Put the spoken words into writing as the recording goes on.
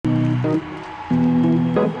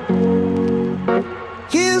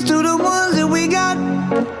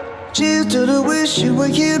wish you were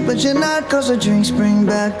here, but you're not. Cause the drinks bring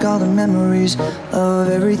back all the memories of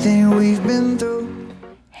everything we've been through.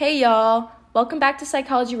 Hey y'all, welcome back to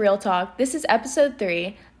Psychology Real Talk. This is episode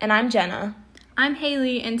 3, and I'm Jenna. I'm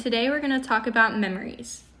Haley, and today we're going to talk about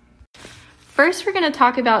memories. First, we're going to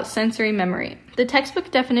talk about sensory memory. The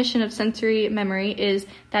textbook definition of sensory memory is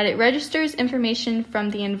that it registers information from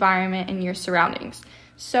the environment and your surroundings.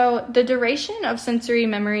 So the duration of sensory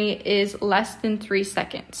memory is less than 3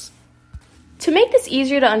 seconds. To make this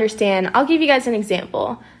easier to understand, I'll give you guys an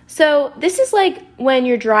example. So this is like when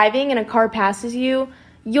you're driving and a car passes you,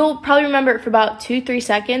 you'll probably remember it for about 2-3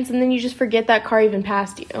 seconds, and then you just forget that car even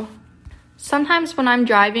passed you. Sometimes when I'm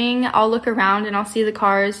driving, I'll look around and I'll see the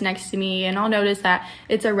cars next to me and I'll notice that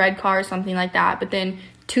it's a red car or something like that. But then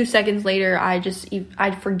 2 seconds later,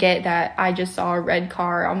 I'd forget that I just saw a red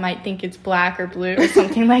car. I might think it's black or blue or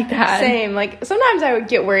something like that. Same. Like sometimes I would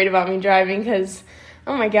get worried about me driving because,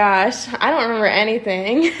 oh my gosh, I don't remember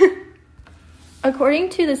anything. According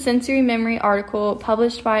to the sensory memory article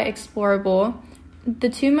published by Explorable, the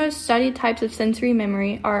 2 most studied types of sensory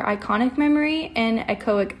memory are iconic memory and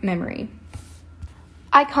echoic memory.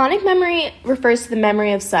 Iconic memory refers to the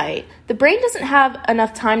memory of sight. The brain doesn't have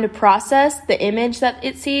enough time to process the image that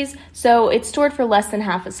it sees, so it's stored for less than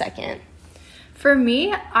half a second. For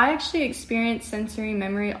me, I actually experience sensory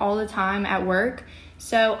memory all the time at work.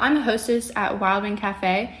 So I'm a hostess at Wildman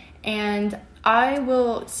Cafe, and I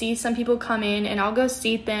will see some people come in and I'll go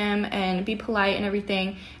seat them and be polite and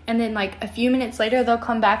everything. And then like a few minutes later, they'll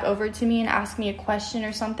come back over to me and ask me a question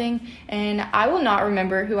or something. And I will not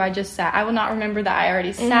remember who I just sat. I will not remember that I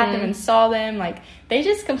already sat them and saw them. Like they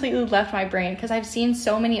just completely left my brain because I've seen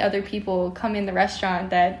so many other people come in the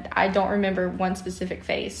restaurant that I don't remember one specific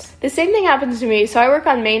face. The same thing happens to me. So I work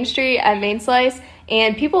on Main Street at Main Slice,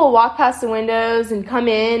 and people will walk past the windows and come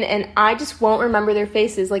in, and I just won't remember their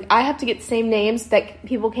faces. Like, I have to get the same names that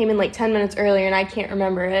people came in like 10 minutes earlier, and I can't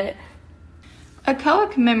remember it.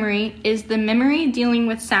 Echoic memory is the memory dealing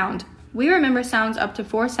with sound. We remember sounds up to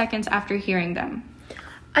 4 seconds after hearing them.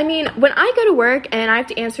 I mean, when I go to work and I have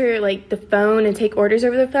to answer, like, the phone and take orders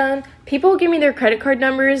over the phone, people give me their credit card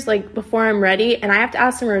numbers, like, before I'm ready, and I have to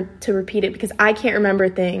ask them to repeat it because I can't remember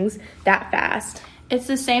things that fast. It's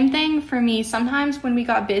the same thing for me. Sometimes when we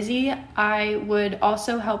got busy, I would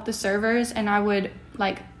also help the servers and I would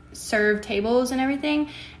like serve tables and everything.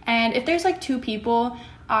 And if there's like 2 people,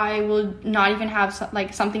 I will not even have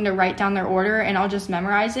something to write down their order and I'll just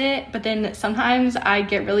memorize it. But then sometimes I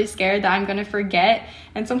get really scared that I'm going to forget.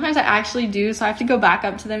 And sometimes I actually do. So I have to go back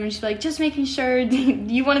up to them and just be like, just making sure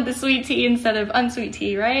you wanted the sweet tea instead of unsweet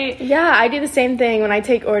tea, right? Yeah, I do the same thing when I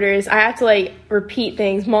take orders. I have to like repeat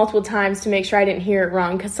things multiple times to make sure I didn't hear it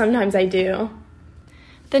wrong because sometimes I do.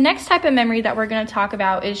 The next type of memory that we're going to talk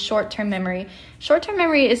about is short-term memory. Short-term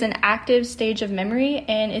memory is an active stage of memory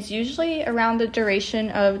and is usually around the duration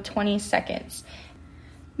of 20 seconds.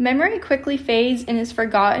 Memory quickly fades and is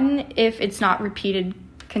forgotten if it's not repeated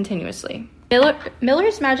continuously.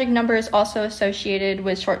 Miller's magic number is also associated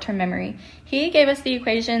with short-term memory. He gave us the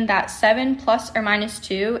equation that 7 plus or minus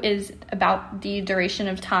 2 is about the duration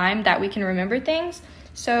of time that we can remember things.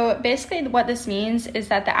 So basically what this means is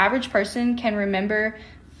that the average person can remember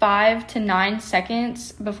 5 to 9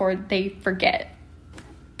 seconds before they forget.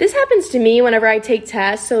 This happens to me whenever I take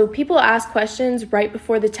tests. So people ask questions right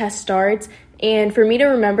before the test starts, and for me to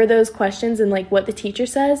remember those questions and like what the teacher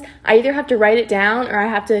says, I either have to write it down or I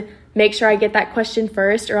have to make sure I get that question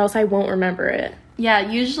first, or else I won't remember it. Yeah,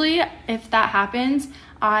 usually if that happens,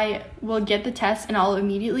 I will get the test and I'll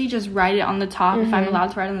immediately just write it on the top if I'm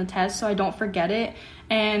allowed to write on the test so I don't forget it.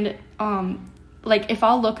 And like if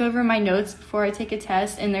I'll look over my notes before I take a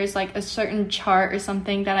test and there's like a certain chart or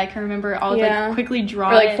something that I can remember, I'll like quickly draw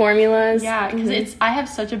it. Or like formulas. Yeah, because I have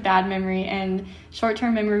such a bad memory, and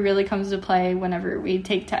short-term memory really comes to play whenever we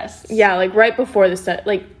take tests. Yeah, like right before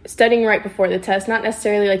the studying right before the test, not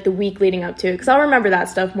necessarily like the week leading up to it, because I'll remember that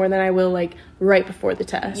stuff more than I will like right before the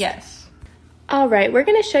test. Yes. All right, we're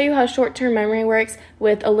going to show you how short-term memory works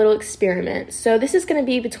with a little experiment. So this is going to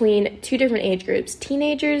be between 2 different age groups,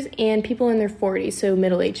 teenagers and people in their 40s, so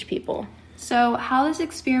middle-aged people. So how this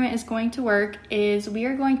experiment is going to work is we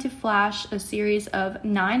are going to flash a series of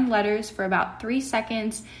 9 letters for about 3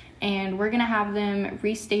 seconds, and we're going to have them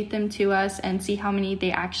restate them to us and see how many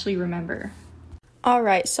they actually remember. All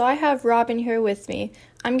right, so I have Robin here with me.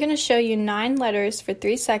 I'm going to show you 9 letters for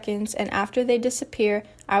 3 seconds, and after they disappear,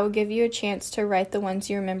 I will give you a chance to write the ones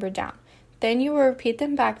you remember down. Then you will repeat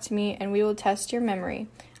them back to me, and we will test your memory.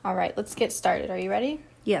 All right, let's get started. Are you ready?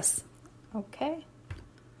 Yes. Okay.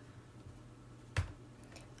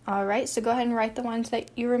 All right, so go ahead and write the ones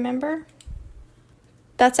that you remember.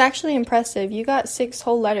 That's actually impressive. You got 6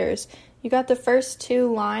 whole letters. You got the first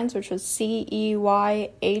 2 lines, which was CEYHOJ.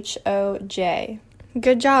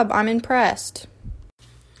 Good job. I'm impressed.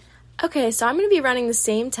 Okay, so I'm going to be running the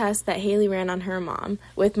same test that Haley ran on her mom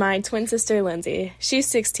with my twin sister, Lindsay. She's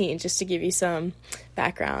 16, just to give you some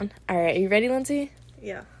background. All right, are you ready, Lindsay?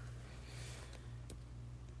 Yeah.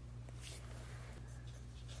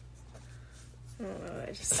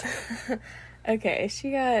 Okay,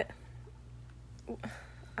 she got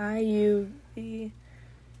IUV.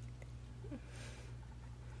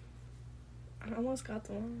 I almost got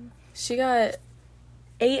the one. She got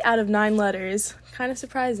 8 out of 9 letters. Kind of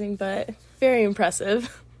surprising, but very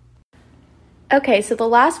impressive. Okay, so the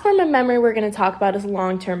last form of memory we're going to talk about is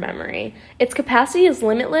long-term memory. Its capacity is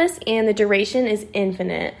limitless and the duration is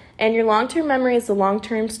infinite. And your long-term memory is the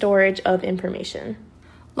long-term storage of information.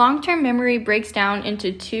 Long-term memory breaks down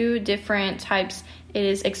into 2 different types. It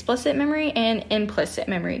is explicit memory and implicit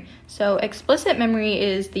memory. So explicit memory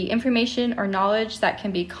is the information or knowledge that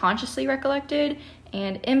can be consciously recollected,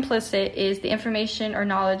 and implicit is the information or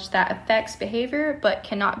knowledge that affects behavior but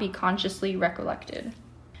cannot be consciously recollected.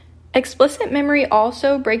 Explicit memory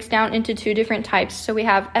also breaks down into 2 different types. So we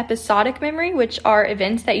have episodic memory, which are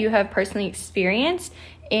events that you have personally experienced,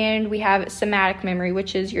 and we have somatic memory,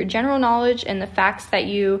 which is your general knowledge and the facts that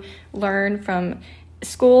you learn from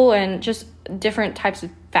school and just different types of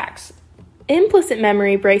facts. Implicit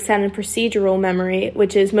memory breaks down into procedural memory,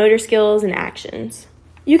 which is motor skills and actions.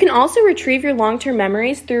 You can also retrieve your long-term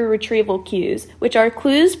memories through retrieval cues, which are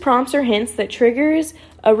clues, prompts, or hints that triggers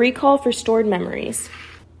a recall for stored memories.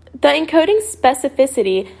 The encoding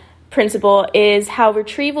specificity principle is how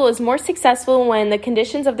retrieval is more successful when the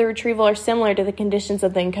conditions of the retrieval are similar to the conditions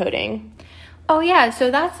of the encoding. Oh yeah,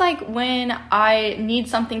 so that's like when I need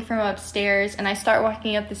something from upstairs and I start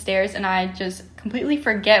walking up the stairs and I just completely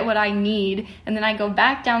forget what I need, and then I go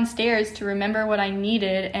back downstairs to remember what I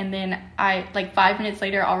needed, and then I, like 5 minutes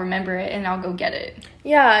later, I'll remember it and I'll go get it.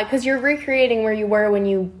 Yeah, because you're recreating where you were when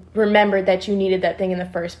you remembered that you needed that thing in the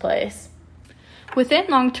first place. Within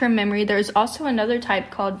long-term memory, there's also another type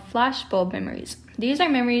called flashbulb memories. These are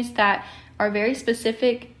memories that are very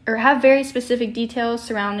specific or have very specific details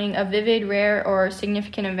surrounding a vivid, rare, or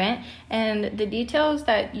significant event, and the details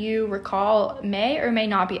that you recall may or may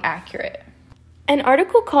not be accurate. An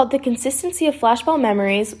article called The Consistency of Flashbulb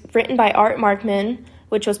Memories, written by Art Markman,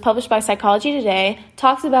 which was published by Psychology Today,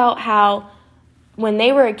 talks about how when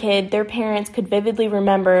they were a kid, their parents could vividly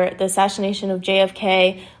remember the assassination of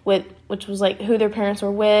JFK, which was like who their parents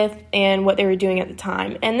were with and what they were doing at the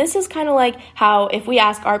time. And this is kind of like how if we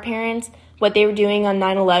ask our parents what they were doing on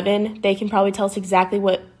 9/11, they can probably tell us exactly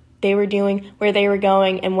what they were doing, where they were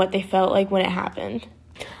going, and what they felt like when it happened.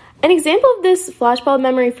 An example of this flashbulb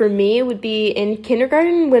memory for me would be in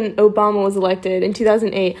kindergarten when Obama was elected in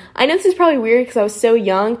 2008. I know this is probably weird because I was so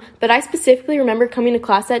young, but I specifically remember coming to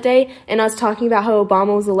class that day and us talking about how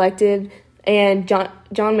Obama was elected and John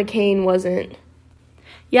McCain wasn't.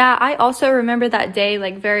 Yeah, I also remember that day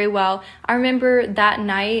very well. I remember that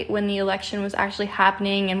night when the election was actually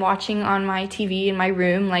happening and watching on my TV in my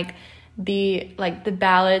room the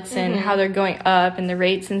ballots and how they're going up and the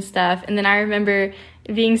rates and stuff. And then I remember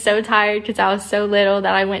being so tired because I was so little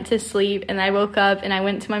that I went to sleep, and I woke up and I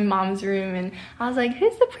went to my mom's room and I was like,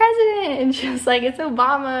 "Who's the president?" And she was like, "It's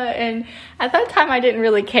Obama." And at that time I didn't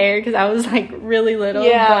really care because I was really little.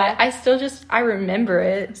 Yeah. But I remember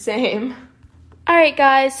it. Same. All right,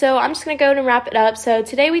 guys, so I'm just going to go and wrap it up. So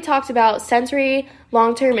today we talked about sensory,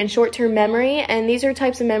 long-term, and short-term memory, and these are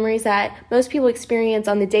types of memories that most people experience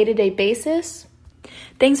on the day-to-day basis.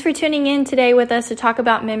 Thanks for tuning in today with us to talk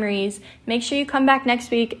about memories. Make sure you come back next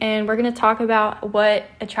week, and we're going to talk about what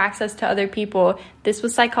attracts us to other people. This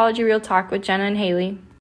was Psychology Real Talk with Jenna and Haley.